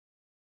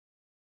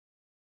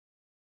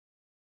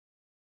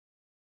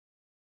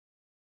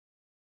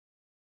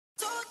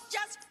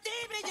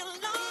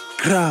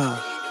Gra,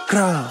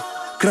 gra,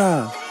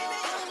 gra.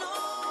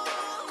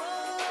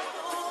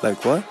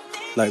 Like what?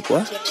 Like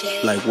what?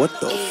 Like what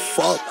the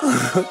fuck?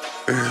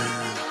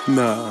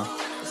 Nah.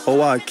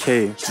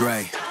 OIK.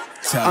 Dre.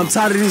 I'm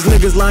tired of these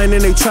niggas lying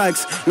in their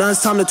tracks. Now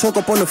it's time to talk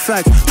up on the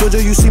facts.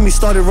 Jojo, you see me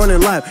started running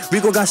lap.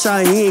 Rico got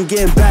shot and he ain't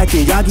getting back.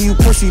 And Yagi, you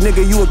pussy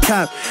nigga, you a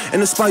cap. In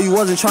the spot you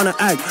wasn't trying to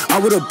act. I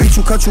would've beat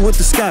you, cut you with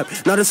the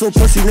scap. Now this little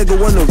pussy nigga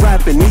wanna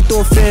rap. And he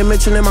throw a fan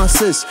mentioning my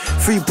sis.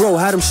 Free bro,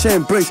 had him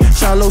sharing bricks.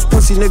 Shiloh's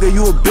pussy nigga,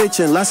 you a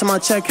bitch. And last time I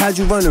checked, had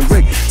you running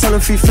Rick. Tell him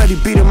Free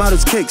Fetty beat him out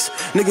his kicks.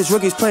 Niggas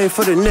rookies playing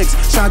for the Knicks.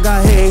 Shot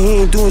got hit and he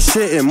ain't doing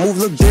shit. And move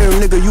look there,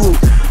 nigga, you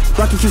a...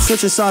 Rocky keep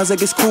switching sides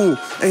like it's cool.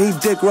 And he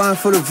dick riding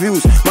for the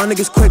views. My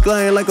niggas quick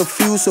lying like a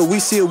fuse. So we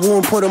see a woo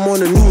and put them on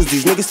the news.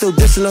 These niggas still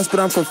dissing us, but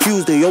I'm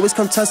confused. They always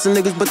come testing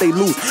niggas, but they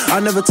lose. I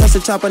never touched a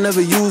chop, I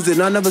never used it.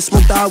 And I never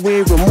smoked the eye, we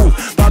ain't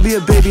removed. Bobby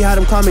a baby, had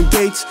him climbing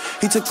gates.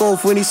 He took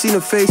off when he seen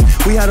a face.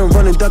 We had him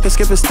running, ducking,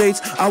 skipping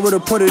states. I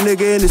would've put a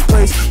nigga in his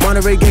place.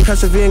 Monterey gang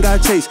catch a V and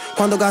got chased.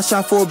 Quando got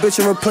shot for a bitch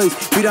and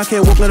replaced. Beat, I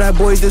can't walk, let that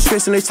boy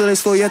disgrace. And they still ain't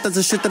score yet, that's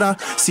the shit that I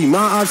see.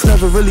 My ops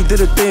never really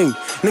did a thing.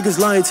 Niggas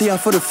lying to y'all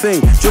for the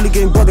fame. Drilly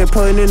gang bugging,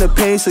 putting in the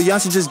pain. So y'all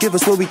should just give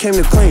us what we came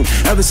to claim.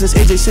 Ever since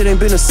AJ shit ain't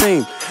been the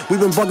same. We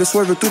been bugging,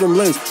 swerving through them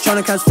lanes.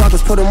 Tryna catch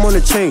flockers, put them on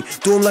the chain.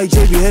 Do them like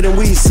JB, hit him,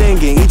 we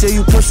singing. EJ,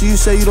 you pussy, you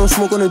say you don't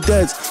smoke on the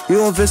deads. You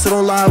don't visit,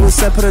 don't lie, I was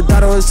set, put a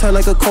dot on his head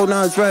like a cold,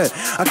 now it's red.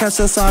 I catch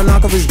the side,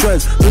 knock off his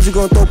dreads. Bitch,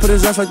 gon' throw, put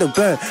his ass like the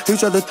bed. He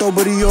tried to throw,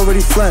 but he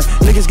already fled.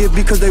 Niggas get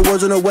beat cause they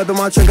wasn't a weapon.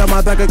 My check got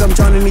my back like I'm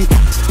Johnny Lee.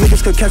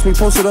 Niggas could catch me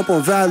posted up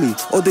on Valley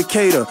or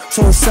Decatur,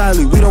 Torn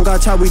Sally. We don't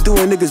got time, we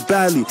doing niggas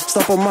badly.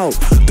 Stuff them out,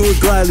 do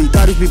it gladly.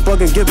 Thotties be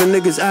bugging, giving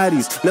niggas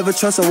addies. Never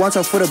trust them, watch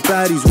out for the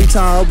baddies. We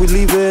tie up, we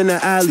leave it in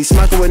the alley.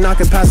 Smack it with knock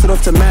and pass it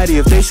off to Maddie.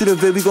 If they shoot a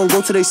vid, we gon'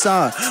 go to their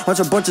side. Watch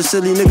a bunch of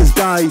silly niggas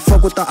die. He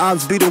fuck with the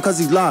ops, beat him cause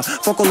he lie.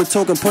 Fuck on the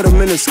token, put him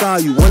in the sky.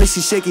 You wanna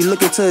see shaky,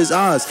 look into his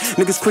eyes.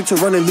 Niggas quick to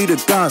run and lead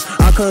the guys.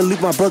 I couldn't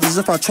leave my brothers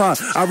if I tried.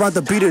 I'd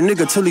rather beat a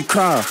nigga till he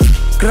cry.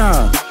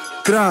 Gra,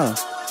 gra,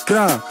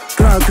 gra,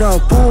 gra, gra,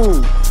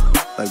 boom.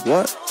 Like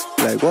what?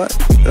 Like what?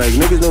 Like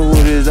niggas know who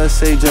it is. That's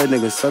Say Drilly,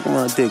 nigga. Suck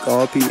my dick.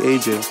 RP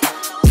AJ.